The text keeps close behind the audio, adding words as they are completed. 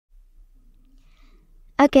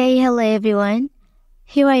Okay, hello everyone.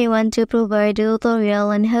 Here I want to provide a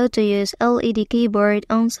tutorial on how to use LED keyboard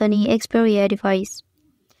on Sony Xperia device.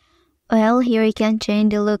 Well, here you can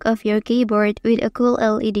change the look of your keyboard with a cool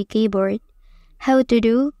LED keyboard. How to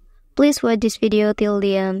do? Please watch this video till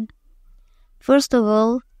the end. First of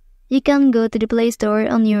all, you can go to the Play Store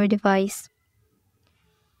on your device.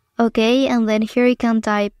 Okay, and then here you can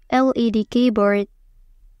type LED keyboard.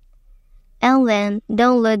 And then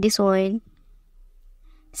download this one.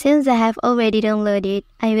 Since I have already downloaded,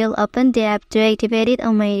 I will open the app to activate it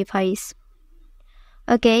on my device.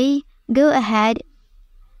 Okay, go ahead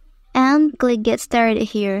and click Get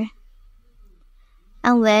Started here.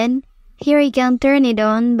 And then, here you can turn it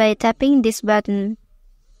on by tapping this button.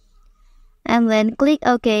 And then click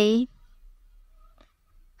OK.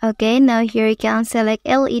 Okay, now here you can select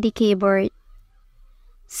LED keyboard.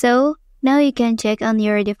 So, now you can check on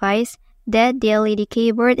your device that the LED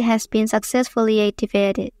keyboard has been successfully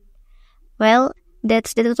activated. Well,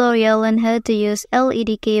 that's the tutorial on how to use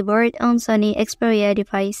LED keyboard on Sony Xperia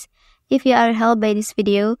device. If you are helped by this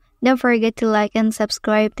video, don't forget to like and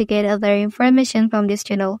subscribe to get other information from this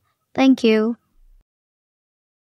channel. Thank you.